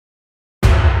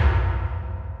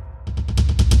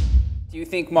Do you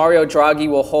think Mario Draghi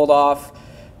will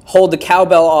hold the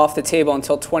cowbell off the table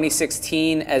until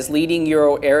 2016 as leading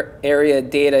euro area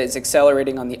data is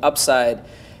accelerating on the upside?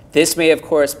 This may, of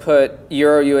course, put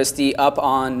Euro USD up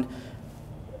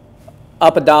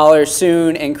a dollar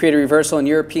soon and create a reversal in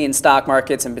European stock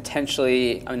markets and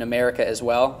potentially in America as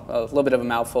well. A little bit of a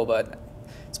mouthful, but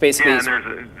it's basically... Yeah,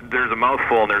 and there's a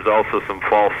mouthful, and there's also some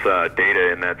false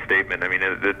data in that statement. I mean,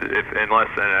 unless,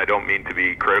 and I don't mean to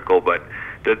be critical, but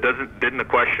didn't the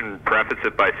question preface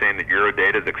it by saying that euro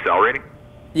data is accelerating?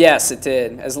 Yes, it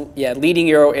did. Leading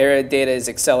euro area data is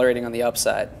accelerating on the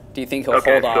upside. Do you think he'll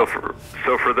hold off?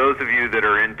 So for those of you that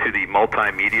are into the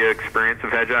multimedia experience of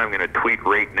Hedgeye, I'm going to tweet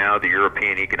right now the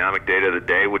European economic data of the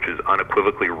day, which is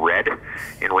unequivocally red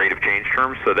in rate of change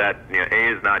terms. So that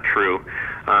A is not true,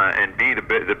 and B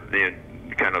the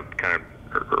kind of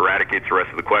eradicates the rest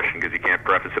of the question because you can't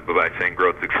preface it by saying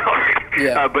growth is accelerating.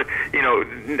 Yeah. But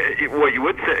what you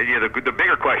would say, the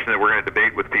bigger question that we're going to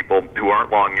debate with people who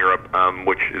aren't long Europe,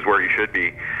 which is where you should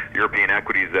be, European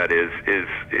equities, that is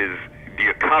do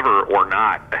you cover or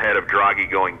not ahead of Draghi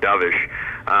going dovish?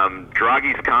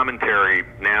 Draghi's commentary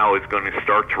now is going to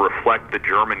start to reflect the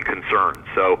German concerns.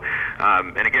 So,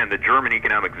 and again, the German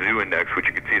Economic Zoo Index, which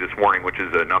you can see this morning, which is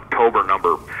an October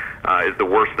number, is the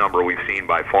worst number we've seen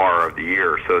by far of the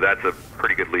year. So that's a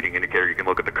pretty good leading indicator. You can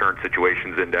look at the current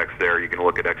situations index there. You can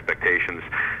look at expectations.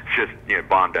 It's just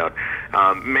bombed out.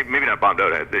 Maybe not bombed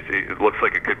out. It looks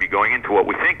like it could be going into what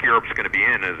we think Europe's going to be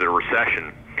in as a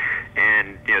recession.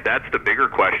 And that's the bigger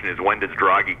question: is when does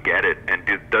Draghi get it, and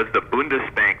does the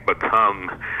Bundesbank become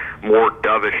more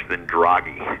dovish than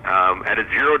Draghi at a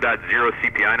 0.0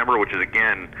 CPI number, which is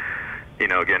again,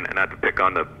 not to pick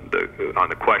on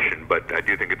the question, but I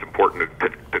do think it's important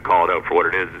to call it out for what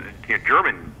it is.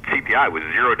 German CPI was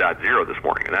 0.0 this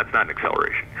morning, and that's not an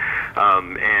acceleration.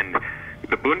 And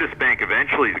the Bundesbank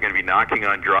eventually is going to be knocking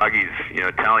on Draghi's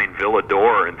Italian villa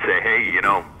door and say, hey,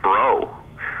 bro,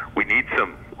 we need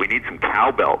some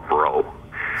cowbell, bro.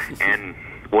 And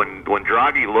when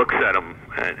Draghi looks at him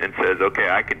and says, okay,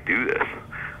 I can do this,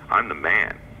 I'm the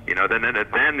man,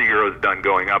 then the euro's done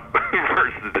going up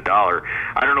versus the dollar.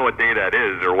 I don't know what day that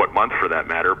is or what month for that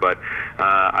matter, but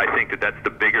I think that's the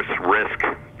biggest risk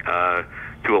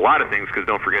to a lot of things, because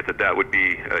don't forget that would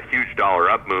be a huge dollar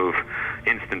up move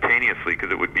instantaneously,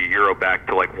 because it would be euro back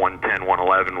to like 110,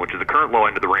 111, which is the current low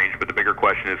end of the range, but the bigger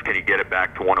question is, can he get it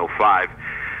back to 105?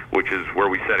 Which is where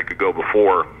we said it could go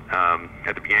before,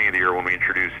 at the beginning of the year when we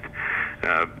introduced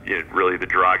really the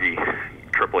Draghi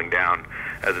tripling down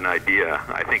as an idea.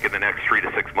 I think in the next 3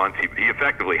 to 6 months he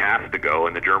effectively has to go,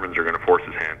 and the Germans are going to force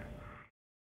his hand.